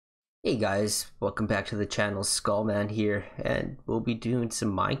Hey guys, welcome back to the channel. Skullman here, and we'll be doing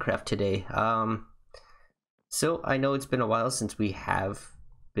some Minecraft today. So I know it's been a while since we have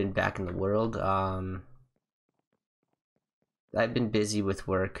been back in the world. I've been busy with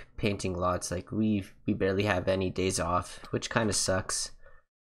work, painting lots. Like we barely have any days off, which kind of sucks.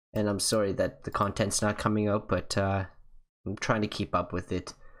 And I'm sorry that the content's not coming out, but I'm trying to keep up with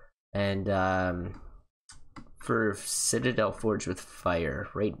it. And for Citadel Forge with Fire,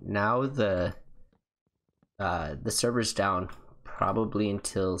 right now the server's down probably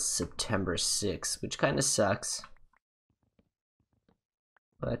until September 6th, which kind of sucks.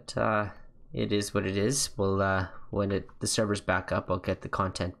 But it is what it is. Well, when the server's back up, I'll get the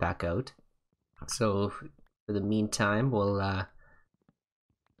content back out. So for the meantime, we'll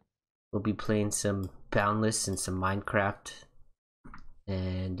be playing some Boundless and some Minecraft,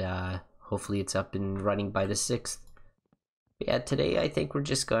 and hopefully it's up and running by the 6th. But yeah, today I think we're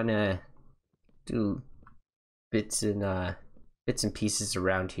just gonna do bits and pieces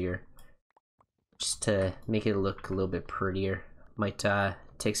around here just to make it look a little bit prettier. Might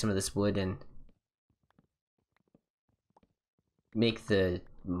take some of this wood and make the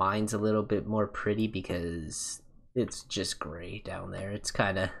mines a little bit more pretty because it's just gray down there. It's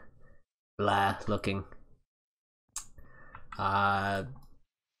kind of blah looking.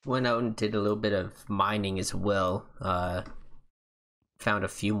 Went out and did a little bit of mining as well. Found a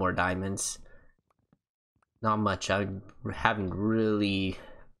few more diamonds. Not much. I'm having really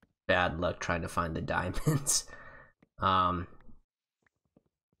bad luck trying to find the diamonds.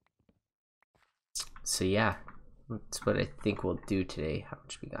 So yeah, that's what I think we'll do today. How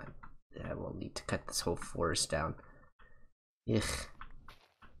much we got? Yeah, we'll need to cut this whole forest down. Ugh.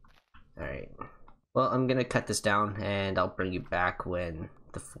 Alright. Well, I'm gonna cut this down and I'll bring you back when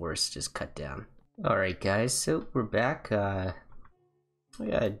the forest is cut down. Alright guys, so we're back. We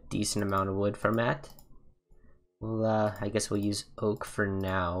got a decent amount of wood for Matt. Well, I guess we'll use oak for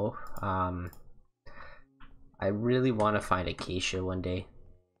now. I really want to find acacia one day.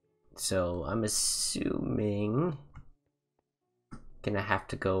 So I'm assuming gonna have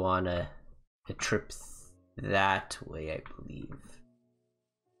to go on a trip that way, I believe.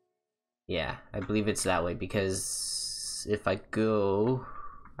 Yeah, I believe it's that way because if I go,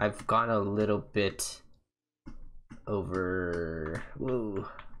 I've gone a little bit over,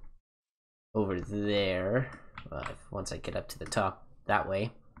 over there. Once I get up to the top that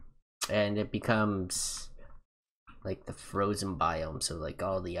way, and it becomes like the frozen biome, so like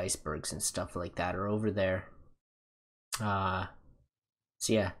all the icebergs and stuff like that are over there. So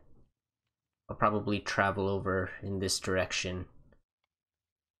yeah, I'll probably travel over in this direction.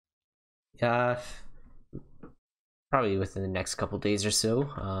 Probably within the next couple days or so.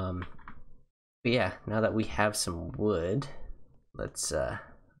 But yeah, now that we have some wood, let's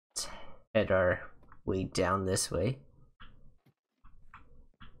head our way down this way.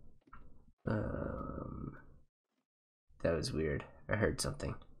 That was weird. I heard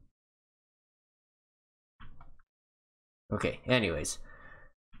something. Okay, anyways,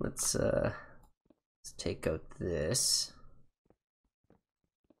 let's take out this.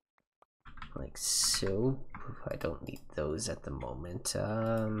 Like so. I don't need those at the moment.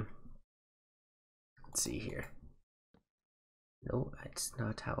 Let's see here. No, that's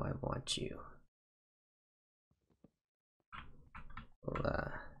not how I want you. We'll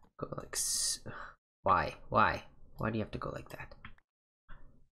go like so. Why? Why do you have to go like that?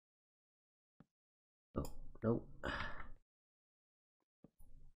 Oh, no.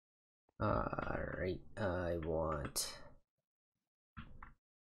 Alright, I want...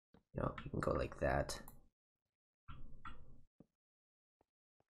 No, you can go like that.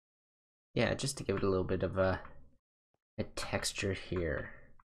 Yeah, just to give it a little bit of a texture here.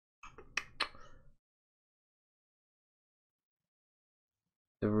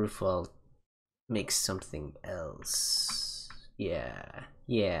 The roof will make something else. Yeah,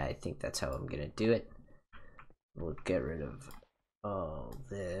 I think that's how I'm gonna do it. We'll get rid of all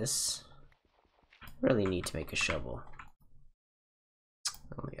this. Really need to make a shovel.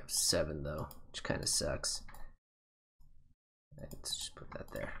 I only have 7 though, which kind of sucks. Let's just put that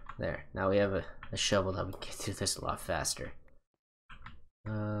there. There. Now we have a shovel that we can get through this a lot faster.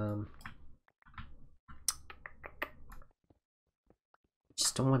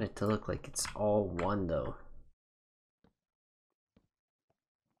 Just don't want it to look like it's all one though.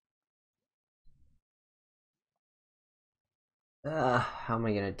 How am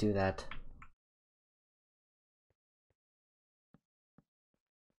I gonna do that?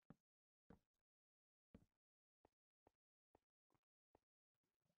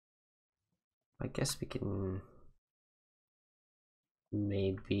 I guess we can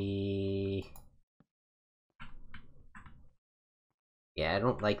maybe... Yeah, I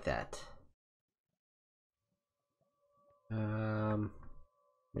don't like that.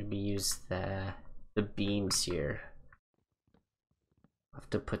 Maybe use the beams here. I'll have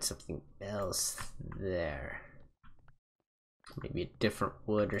to put something else there. Maybe a different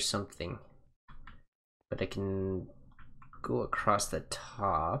wood or something. But I can go across the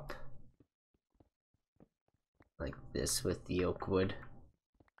top like this with the oak wood.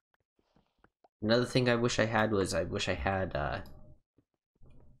 Another thing I wish I had was I wish I had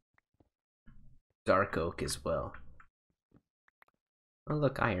dark oak as well. Oh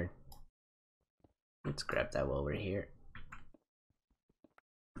look, iron. Let's grab that while we're here.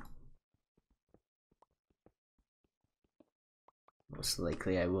 Most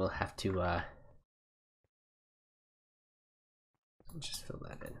likely I will have to just fill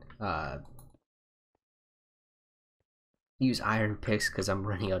that in. Use iron picks because I'm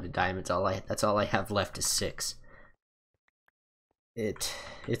running out of diamonds. That's all I have left is 6. It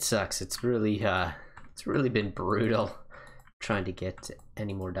sucks. It's really been brutal trying to get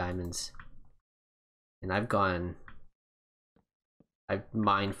any more diamonds. And I've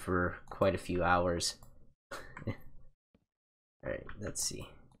mined for quite a few hours. Alright, let's see.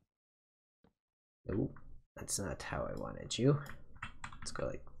 Oh, that's not how I wanted you. Let's go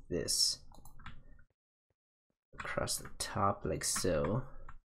like this. Across the top like so.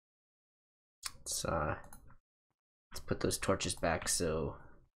 Let's put those torches back so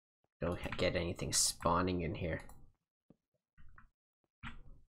don't get anything spawning in here.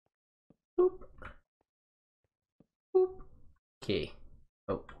 Boop. Boop. Okay.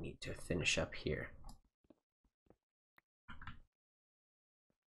 Oh, need to finish up here.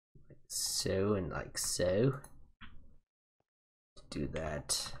 Like so and like so. Do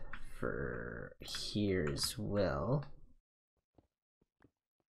that for here as well.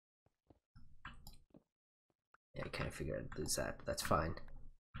 Yeah, I kind of figured I'd lose that, but that's fine.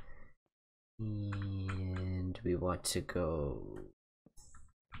 And we want to go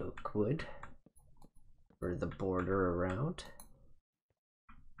oak wood for the border around.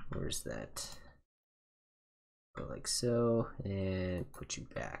 Where's that? Go like so, and put you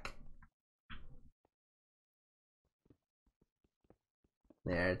back.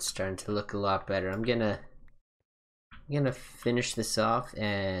 There, it's starting to look a lot better. I'm gonna finish this off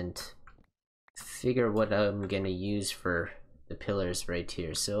and figure what I'm gonna use for the pillars right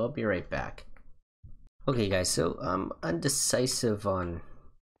here. So I'll be right back. Okay guys, so I'm undecisive on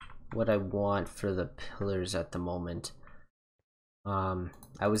what I want for the pillars at the moment.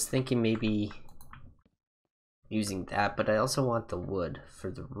 I was thinking maybe using that, but I also want the wood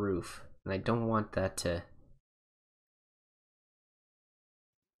for the roof, and I don't want that to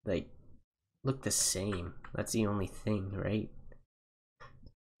like look the same. That's the only thing, right?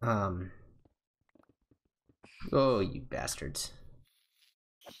 Oh, you bastards.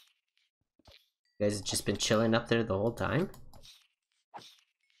 You guys have just been chilling up there the whole time?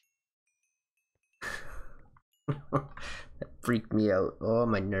 That freaked me out. Oh,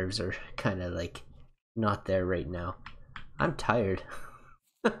 my nerves are kind of like not there right now. I'm tired.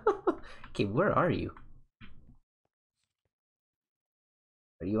 Okay, where are you?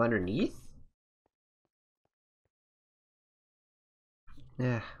 Are you underneath?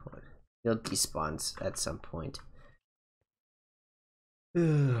 Yeah, he'll despawns at some point.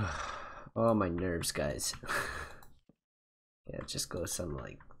 Oh, my nerves, guys. Yeah, just go something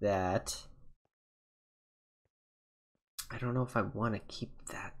like that. I don't know if I want to keep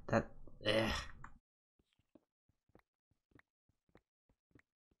that.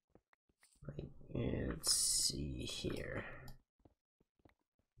 Let's see here.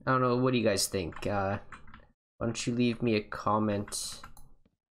 I don't know, what do you guys think? Why don't you leave me a comment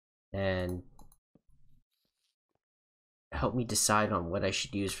and help me decide on what I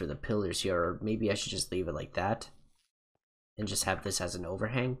should use for the pillars here, or maybe I should just leave it like that and just have this as an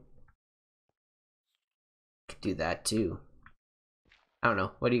overhang. Could do that too. I don't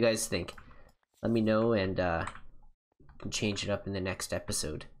know, what do you guys think? Let me know, and can change it up in the next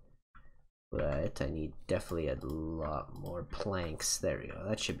episode. But I need definitely a lot more planks. There we go,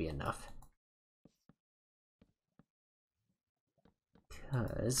 that should be enough.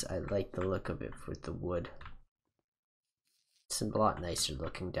 Because I like the look of it with the wood. It's a lot nicer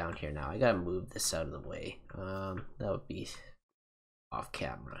looking down here now. I gotta move this out of the way. That would be off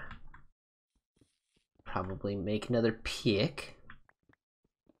camera. Probably make another pick.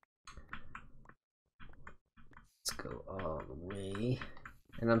 Let's go all the way.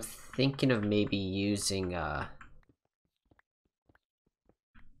 And I'm thinking of maybe using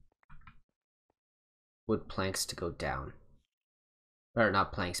wood planks to go down. Or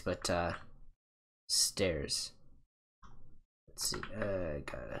not planks, but stairs. Let's see.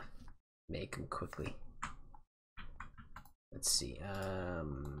 Gotta make them quickly. Let's see.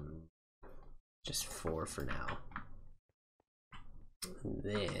 Just 4 for now. And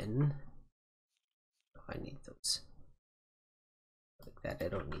then I need those like that. I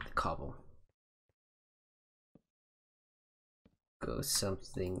don't need the cobble. Go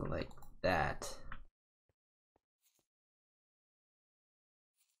something like that.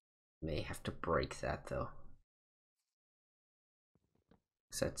 May have to break that though,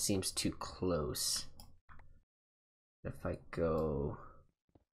 because that seems too close. If I go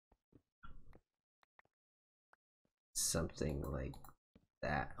something like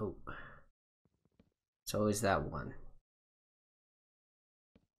that. Oh, it's always that one.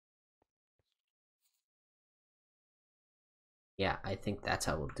 Yeah, I think that's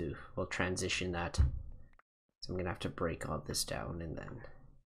how we'll do. We'll transition that. So I'm gonna have to break all this down and then,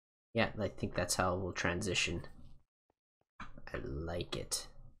 yeah, I think that's how we'll transition. I like it.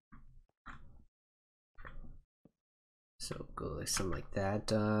 So go like something like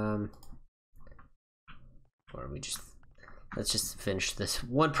that. Or let's just finish this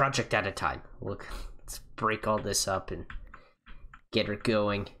one project at a time. Look, let's break all this up and get her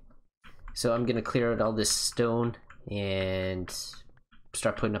going. So I'm gonna clear out all this stone and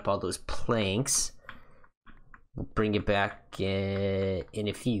start putting up all those planks. We'll bring it back in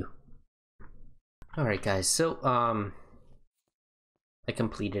a few. Alright guys, so I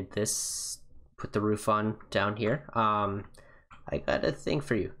completed this, put the roof on down here. I got a thing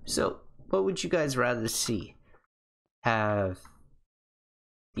for you. So what would you guys rather see? Have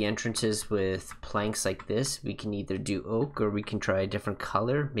the entrances with planks like this? We can either do oak or we can try a different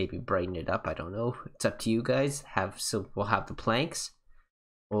color, maybe brighten it up. I don't know, it's up to you guys. We'll have the planks,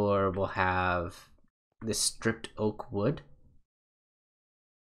 or we'll have this stripped oak wood,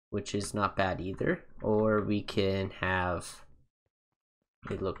 which is not bad either, or we can have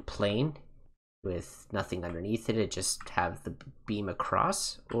it look plain with nothing underneath it, just have the beam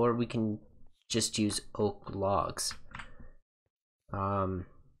across, or we can just use oak logs. I'm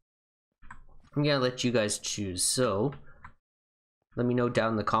gonna let you guys choose, so let me know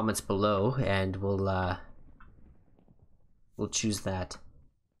down in the comments below and we'll choose that.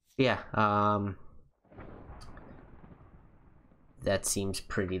 Yeah, that seems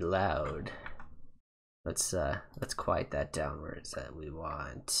pretty loud. Let's quiet that down. Where is that? We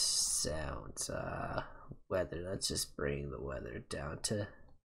want sounds, weather. Let's just bring the weather down to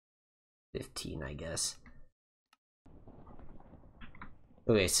 15, I guess.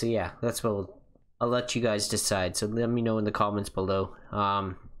 Okay, so yeah, that's what I'll let you guys decide. So let me know in the comments below.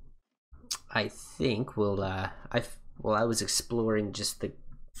 I think I was exploring just the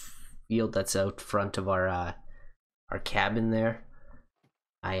field that's out front of our cabin there.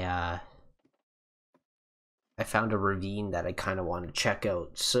 I found a ravine that I kind of want to check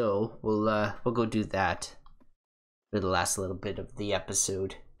out, so we'll go do that for the last little bit of the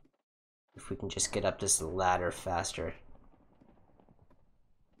episode. If we can just get up this ladder faster.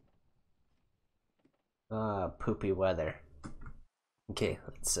 Poopy weather. Okay,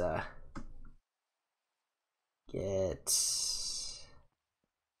 let's get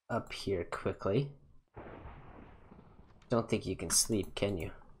up here quickly. Don't think you can sleep, can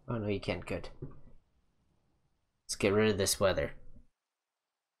you? Oh no, you can't. Good. Let's get rid of this weather.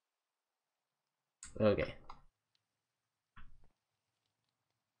 Okay.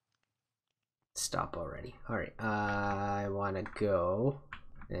 Stop already. Alright, I want to go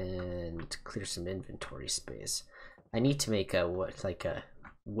and clear some inventory space. I need to make a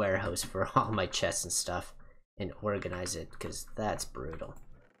warehouse for all my chests and stuff and organize it, because that's brutal.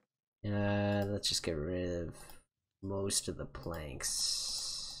 Let's just get rid of most of the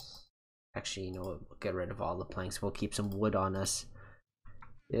planks. Actually, you know what? We'll get rid of all the planks. We'll keep some wood on us.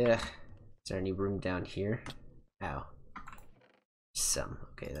 Yeah. Is there any room down here? Ow. Some.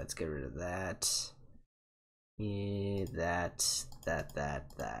 Okay, let's get rid of that. Yeah, that.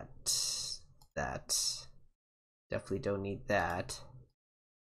 Definitely don't need that.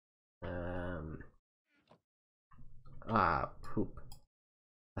 Poop.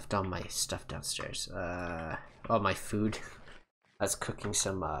 Left all my stuff downstairs. All my food. I was cooking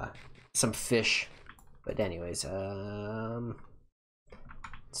some fish. But anyways,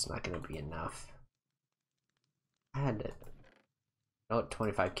 it's not gonna be enough. I had it. Oh,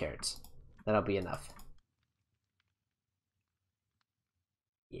 25 carrots. That'll be enough.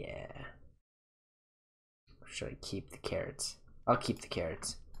 Yeah. Or should I keep the carrots? I'll keep the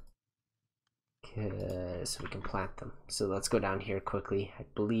carrots. So we can plant them. So let's go down here quickly. I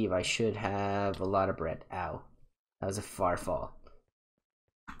believe I should have a lot of bread. Ow. That was a far fall.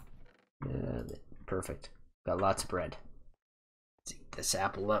 Perfect. Got lots of bread. Let's eat this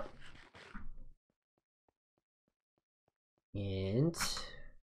apple up. And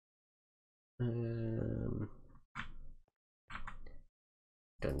don't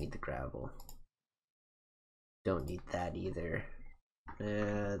need the gravel. Don't need that either.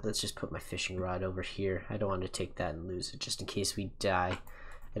 Let's just put my fishing rod over here. I don't want to take that and lose it just in case we die.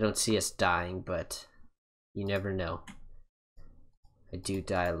 I don't see us dying, but you never know. I do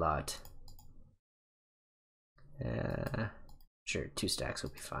die a lot. Sure, 2 stacks will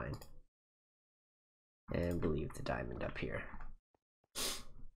be fine. And we'll leave the diamond up here.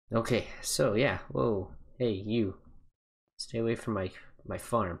 Okay, so yeah, whoa, hey you, stay away from my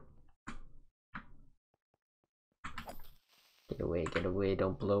farm. Get away,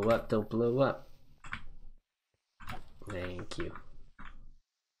 don't blow up, don't blow up. Thank you.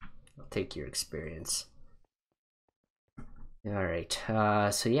 I'll take your experience. Alright,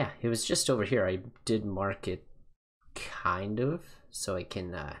 so yeah, it was just over here. I did mark it, kind of, so I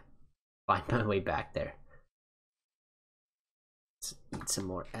can find my way back there. Let's eat some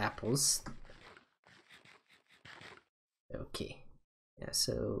more apples. Okay, yeah,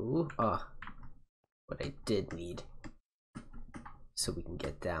 so, what I did need, so we can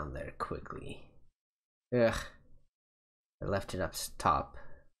get down there quickly. Ugh, I left it up top.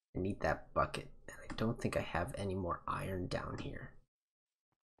 I need that bucket, and I don't think I have any more iron down here.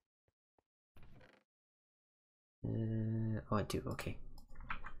 Oh, I do, okay.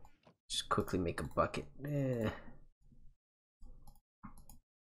 Just quickly make a bucket.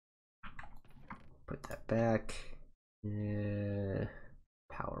 Put that back.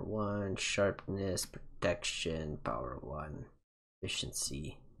 Power 1, sharpness, protection, power 1,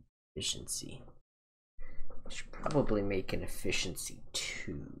 efficiency, efficiency. I should probably make an efficiency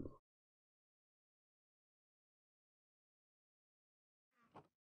 2.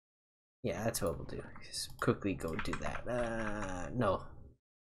 Yeah, that's what we'll do. Just quickly go do that. No.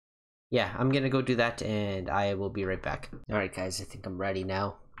 Yeah, I'm gonna go do that and I will be right back. Alright guys, I think I'm ready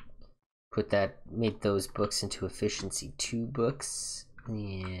now. Made those books into efficiency 2 books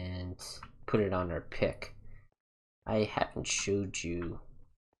and put it on our pick. I haven't showed you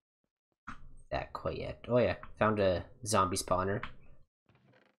that quite yet. Oh yeah, found a zombie spawner.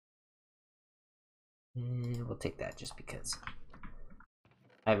 And we'll take that just because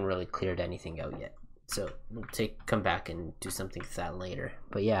I haven't really cleared anything out yet. So we'll come back and do something with that later.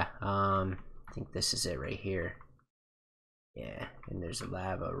 But yeah, I think this is it right here. Yeah, and there's a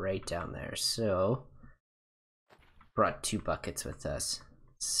lava right down there. So brought 2 buckets with us.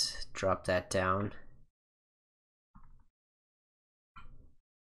 Let's drop that down.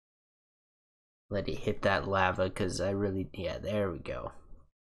 Let it hit that lava because I really, yeah, there we go.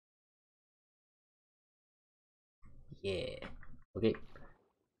 Yeah. Okay.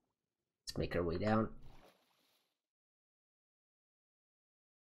 Let's make our way down.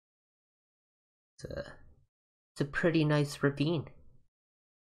 It's a pretty nice ravine.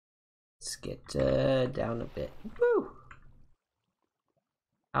 Let's get down a bit. Woo!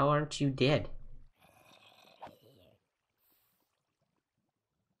 How aren't you dead?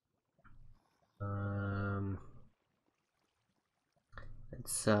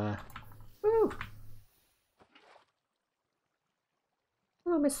 Let's woo!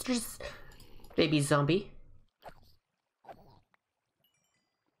 Hello, Mr. Baby Zombie.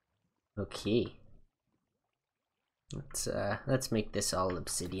 Okay. Let's make this all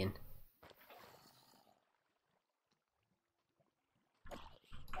obsidian.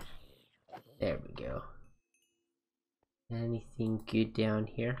 There we go. Anything good down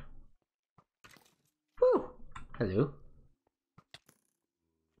here? Woo! Hello.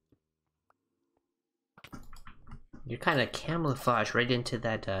 You're kind of camouflaged right into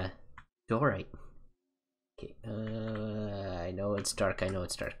that door, right? Okay. I know it's dark. I know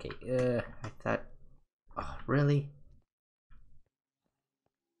it's dark. Okay. I thought. Oh, really?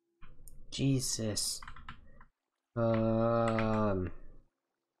 Jesus. I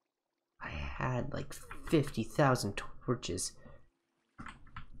had like 50,000 torches.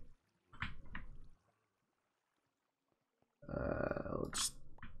 I'll just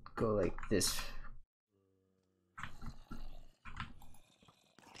go like this.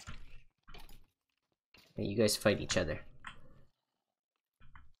 Hey, you guys fight each other.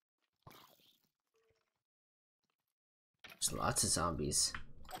 There's lots of zombies.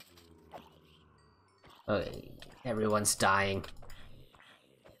 Okay, everyone's dying.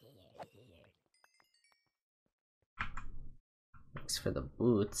 Thanks for the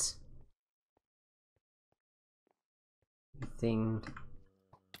boots. Anything?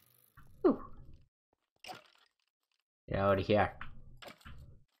 Ooh. Get out of here.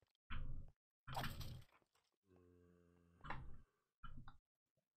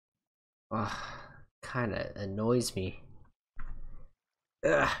 Kind of annoys me.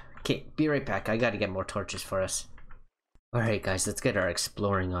 Ugh. Okay, be right back. I gotta get more torches for us. Alright guys, let's get our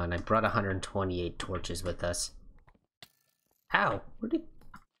exploring on. I brought 128 torches with us. Ow! Where did...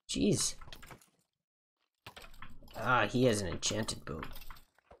 Jeez. Ah, he has an enchanted boot.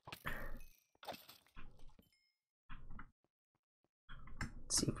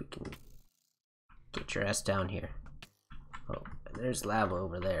 Let's see if we can get your ass down here. Oh, there's lava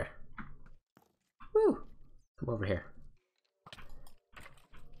over there. Woo! Come over here.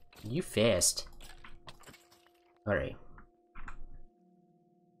 You fast. Alright.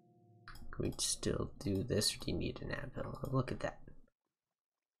 Can we still do this, or do you need an anvil? Oh, look at that.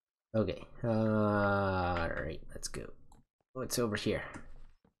 Okay. Alright, let's go. What's over here?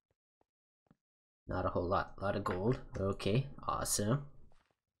 Not a whole lot. A lot of gold. Okay, awesome.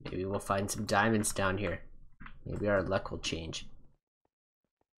 Maybe we'll find some diamonds down here. Maybe our luck will change.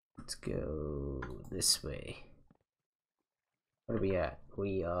 Let's go this way. What are we at?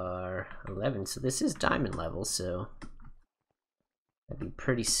 We are 11, so this is diamond level, so that'd be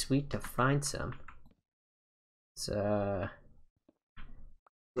pretty sweet to find some. So,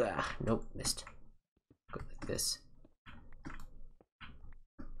 nope, missed. Go like this.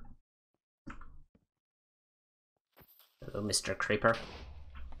 Hello, Mr. Creeper.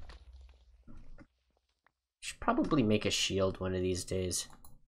 Should probably make a shield one of these days.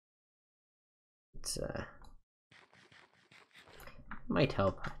 It's might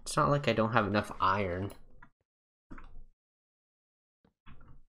help. It's not like I don't have enough iron.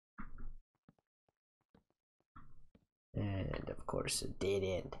 And of course a dead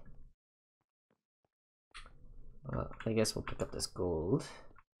end. Well, I guess we'll pick up this gold.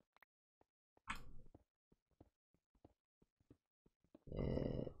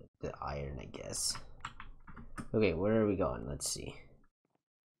 And the iron, I guess. Okay, where are we going? Let's see.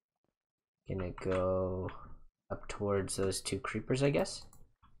 Gonna go up towards those two creepers, I guess.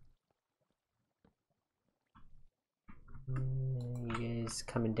 You guys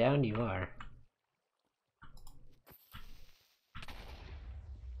coming down? You are.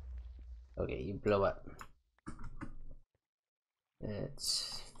 Okay, you blow up.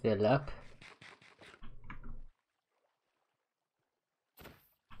 Let's fill up.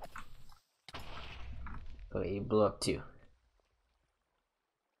 Okay, you blew up too.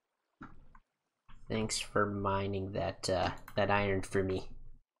 Thanks for mining that that iron for me.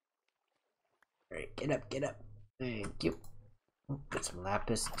 Alright, get up, get up. Thank you. Got some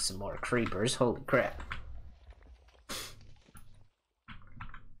lapis, some more creepers. Holy crap.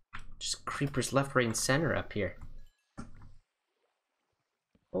 Just creepers left, right, and center up here.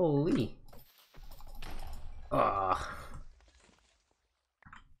 Holy. Ah.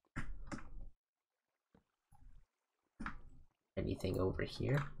 Anything over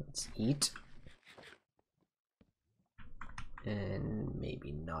here? Let's eat. And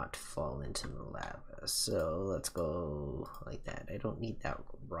maybe not fall into the lava. So let's go like that. I don't need that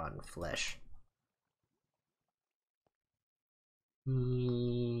rotten flesh.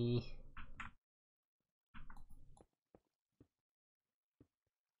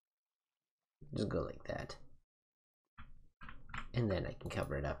 Just go like that. And then I can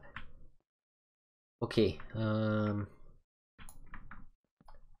cover it up. Okay,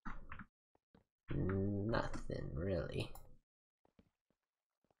 nothing really.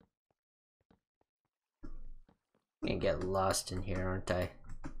 I'm gonna get lost in here, aren't I?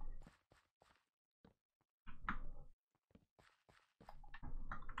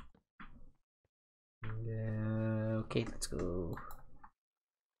 Yeah, okay, let's go.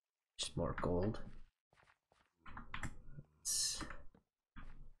 Just more gold. Let's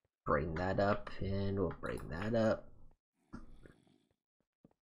bring that up, and we'll bring that up.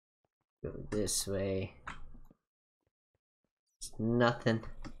 Go this way. There's nothing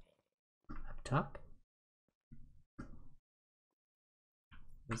up top.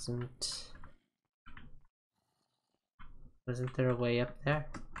 Wasn't there a way up there?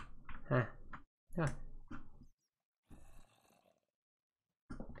 Huh. Yeah.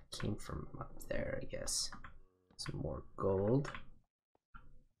 Came from up there, I guess. Some more gold.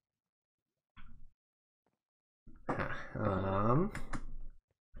 Huh. I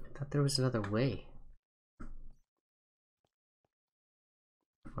thought there was another way.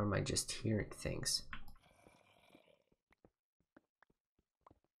 Or am I just hearing things?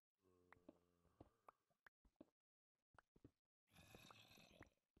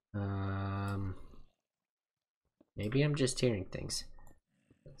 Maybe I'm just hearing things.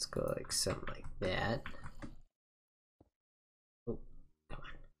 Let's go like something like that. Oh, come on.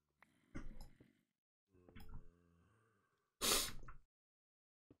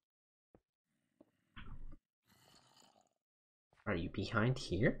 Are you behind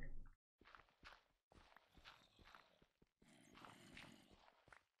here?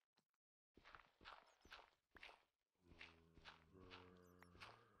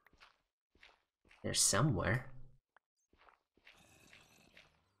 They're somewhere.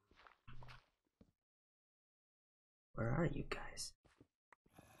 Where are you guys?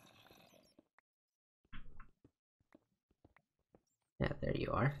 Yeah, there you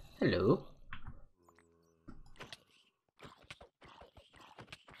are. Hello.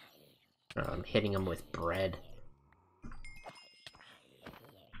 Oh, I'm hitting them with bread.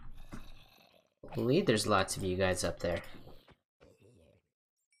 Holy, there's lots of you guys up there.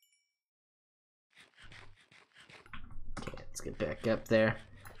 Okay, let's get back up there.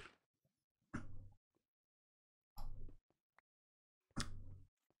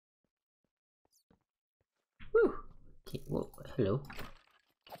 Woo! Okay, whoa, hello.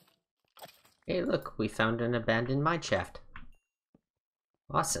 Hey, look, we found an abandoned mine shaft.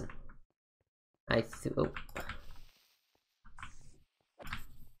 Awesome. Oh.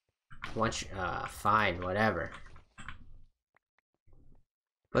 Fine, whatever.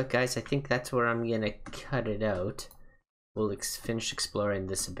 But guys, I think that's where I'm gonna cut it out. We'll finish exploring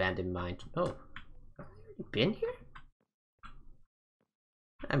this abandoned mine. Oh, have I already been here?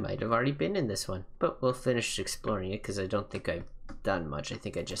 I might have already been in this one, but we'll finish exploring it because I don't think I've done much. I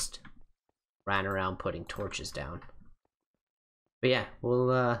think I just ran around putting torches down. But yeah,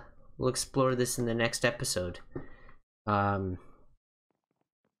 we'll explore this in the next episode.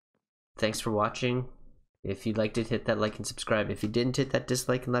 Thanks for watching. If you liked it, hit that like and subscribe. If you didn't, hit that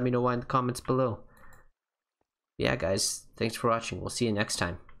dislike and let me know why in the comments below. Yeah, guys, thanks for watching. We'll see you next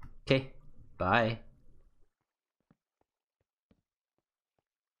time. Okay, bye.